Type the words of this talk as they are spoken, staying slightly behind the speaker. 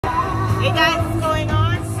Hey guys, what's going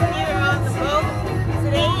on? Here on the boat.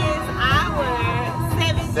 Today is our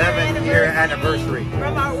 7th-year anniversary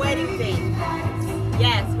from our wedding date.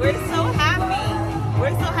 Yes, we're so happy.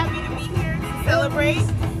 We're so happy to be here to celebrate,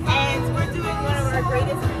 and we're doing one of our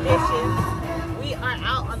greatest traditions. We are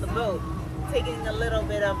out on the boat, taking a little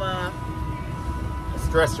bit of a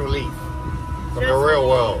stress relief from the real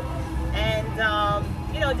world, and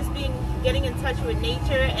you know, just getting in touch with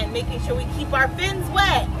nature and making sure we keep our fins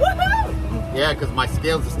wet. Woohoo! Yeah, because my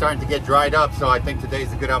scales are starting to get dried up, so I think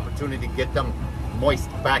today's a good opportunity to get them moist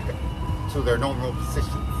back to their normal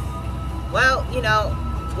positions. Well, you know,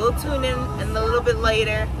 we'll tune in a little bit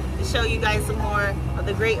later to show you guys some more of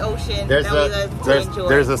the great ocean There's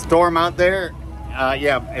enjoy. a storm out there.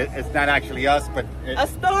 Yeah, it's not actually us, but a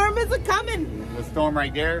storm is a-coming. The storm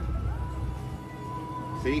right there.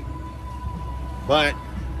 See? But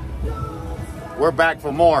we're back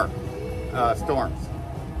for more storms.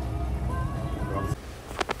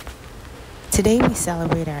 Today we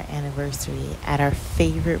celebrate our anniversary at our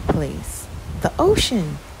favorite place, the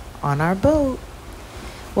ocean, on our boat.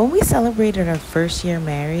 When we celebrated our first year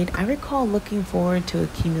married, I recall looking forward to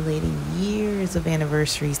accumulating years of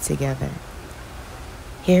anniversaries together.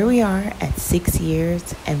 Here we are at 6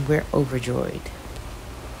 years and we're overjoyed.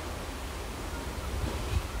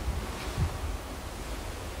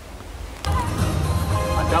 I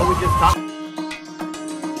thought we just talked.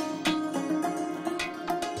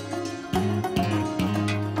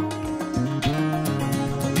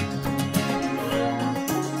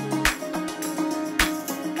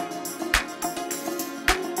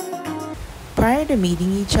 Prior to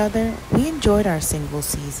meeting each other, we enjoyed our single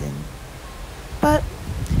season, but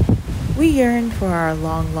we yearned for our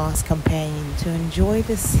long-lost companion to enjoy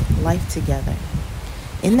this life together.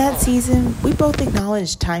 In that season, we both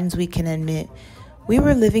acknowledged times we can admit we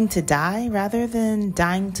were living to die rather than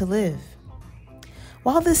dying to live.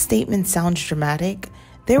 While this statement sounds dramatic,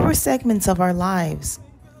 there were segments of our lives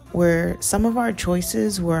where some of our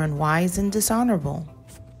choices were unwise and dishonorable.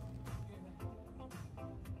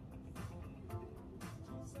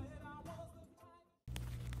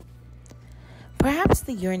 Perhaps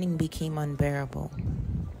the yearning became unbearable.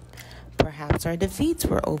 Perhaps our defeats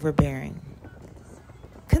were overbearing.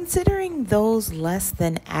 Considering those less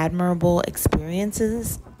than admirable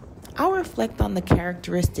experiences, I'll reflect on the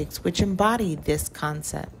characteristics which embody this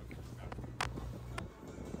concept.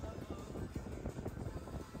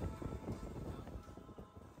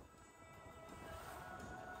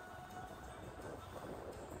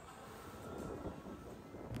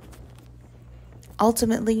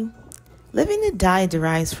 Ultimately, living to die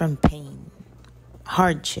derives from pain,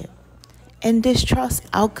 hardship, and distrust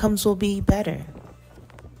outcomes will be better.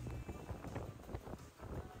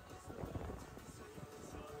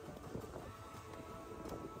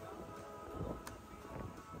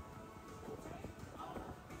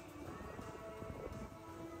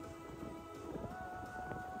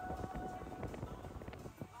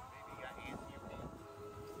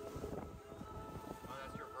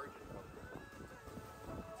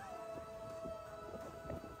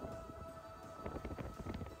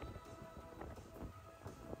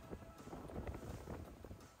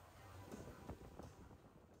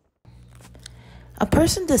 A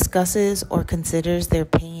person discusses or considers their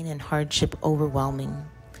pain and hardship overwhelming.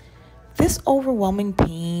 This overwhelming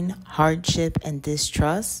pain, hardship, and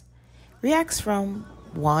distrust reacts from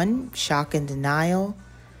 1. Shock and denial,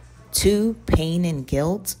 2. Pain and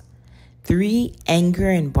guilt, 3. Anger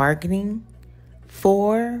and bargaining,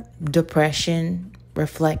 4. Depression,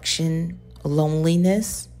 reflection,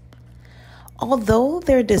 loneliness. Although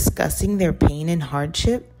they're discussing their pain and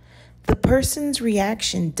hardship, the person's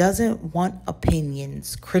reaction doesn't want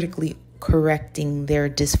opinions critically correcting their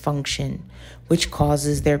dysfunction, which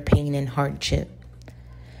causes their pain and hardship.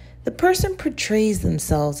 The person portrays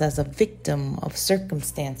themselves as a victim of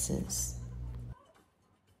circumstances.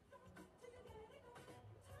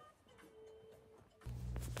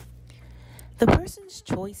 The person's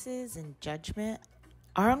choices and judgment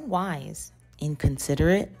are unwise,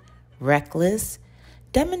 inconsiderate, reckless,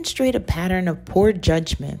 demonstrate a pattern of poor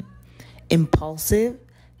judgment, impulsive,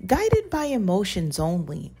 guided by emotions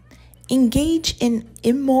only, engage in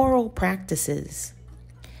immoral practices.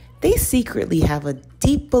 They secretly have a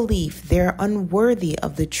deep belief they're unworthy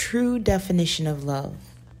of the true definition of love.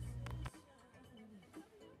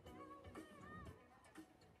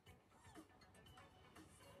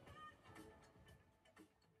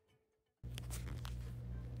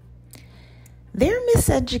 They're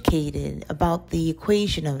miseducated about the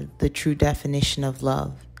equation of the true definition of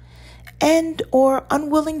love, and or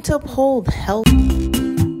unwilling to uphold health.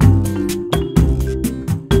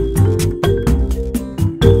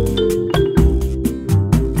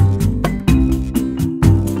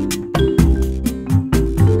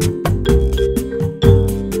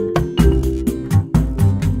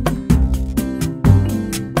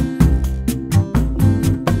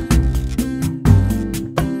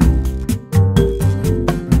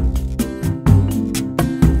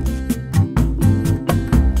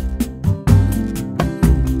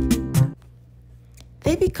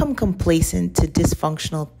 complacent to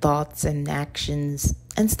dysfunctional thoughts and actions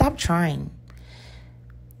and stop trying.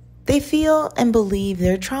 They feel and believe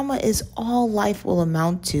their trauma is all life will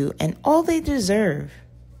amount to and all they deserve.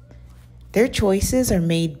 Their choices are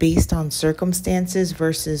made based on circumstances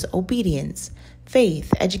versus obedience,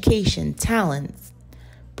 faith, education, talents,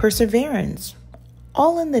 perseverance,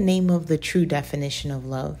 all in the name of the true definition of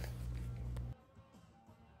love.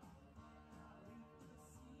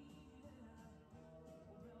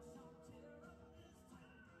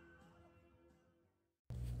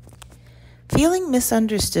 Feeling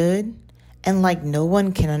misunderstood and like no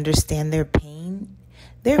one can understand their pain,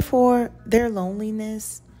 therefore their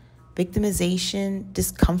loneliness, victimization,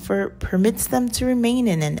 discomfort permits them to remain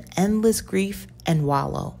in an endless grief and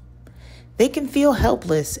wallow. They can feel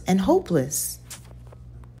helpless and hopeless.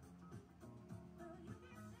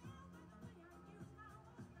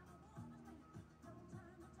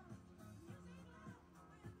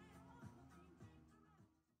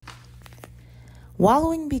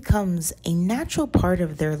 Wallowing becomes a natural part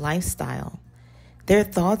of their lifestyle. Their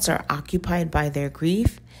thoughts are occupied by their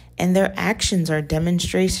grief, and their actions are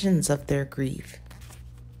demonstrations of their grief.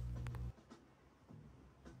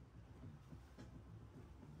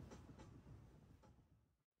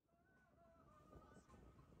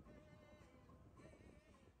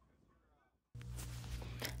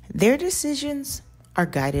 Their decisions are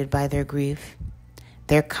guided by their grief.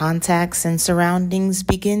 Their contacts and surroundings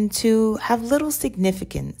begin to have little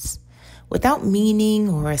significance. Without meaning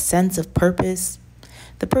or a sense of purpose,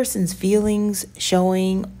 the person's feelings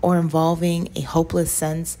showing or involving a hopeless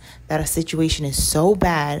sense that a situation is so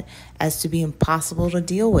bad as to be impossible to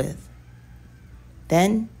deal with.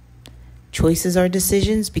 Then, choices or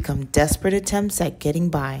decisions become desperate attempts at getting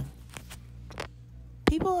by.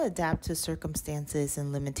 People adapt to circumstances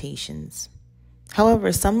and limitations.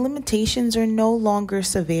 However, some limitations are no longer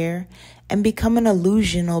severe and become an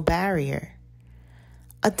illusional barrier.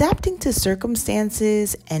 Adapting to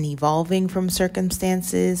circumstances and evolving from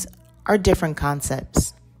circumstances are different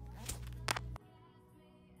concepts.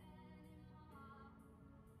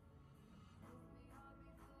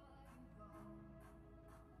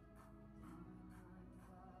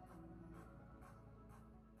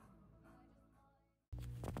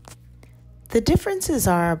 The differences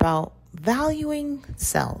are about valuing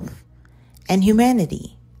self and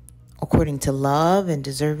humanity according to love and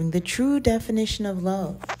deserving the true definition of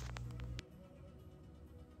love.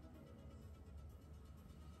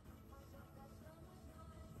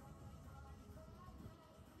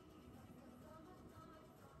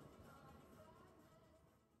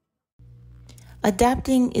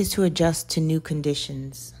 Adapting is to adjust to new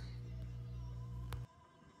conditions.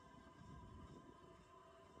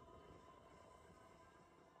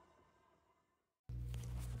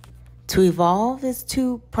 To evolve is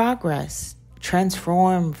to progress,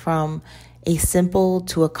 transform from a simple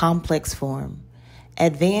to a complex form,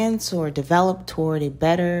 advance or develop toward a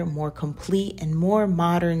better, more complete, and more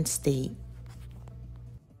modern state.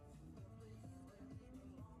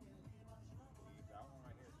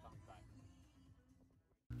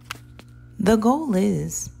 The goal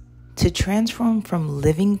is to transform from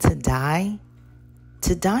living to die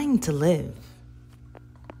to dying to live.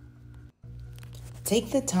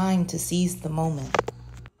 Take the time to seize the moment.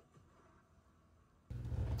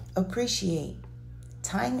 Appreciate.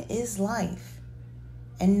 Time is life,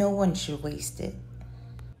 and no one should waste it.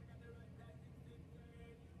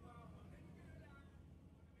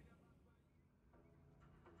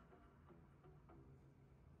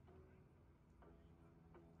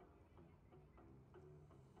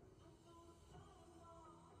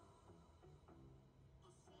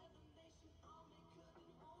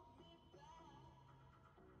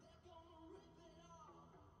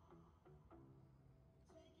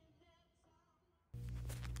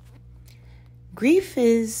 Grief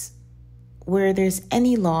is where there's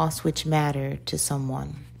any loss which mattered to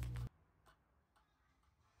someone.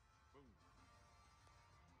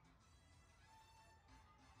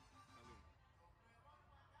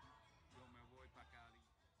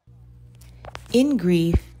 In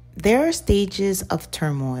grief, there are stages of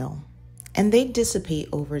turmoil, and they dissipate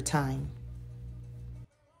over time.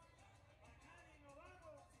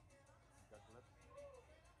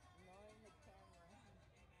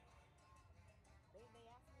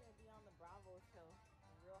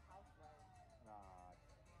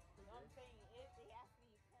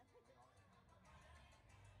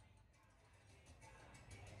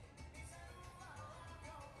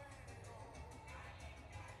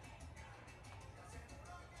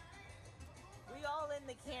 We all in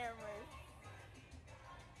the cameras.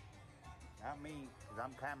 Not me, because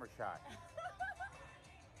I'm camera shy.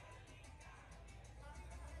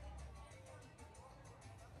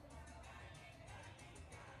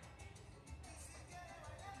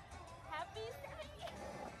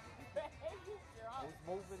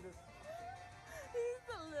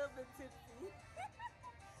 tipsy.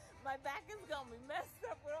 My back is gonna be messed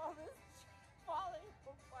up with all this falling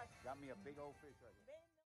apart. Got me a big old fish right here.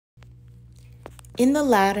 In the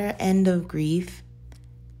latter end of grief,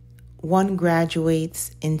 one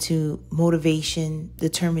graduates into motivation,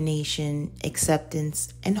 determination,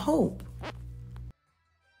 acceptance, and hope.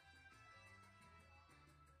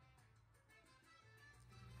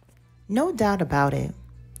 No doubt about it,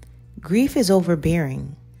 grief is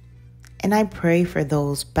overbearing, and I pray for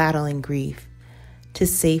those battling grief to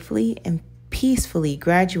safely and peacefully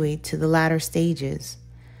graduate to the latter stages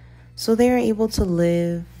so they are able to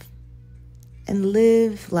live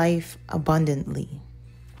life abundantly.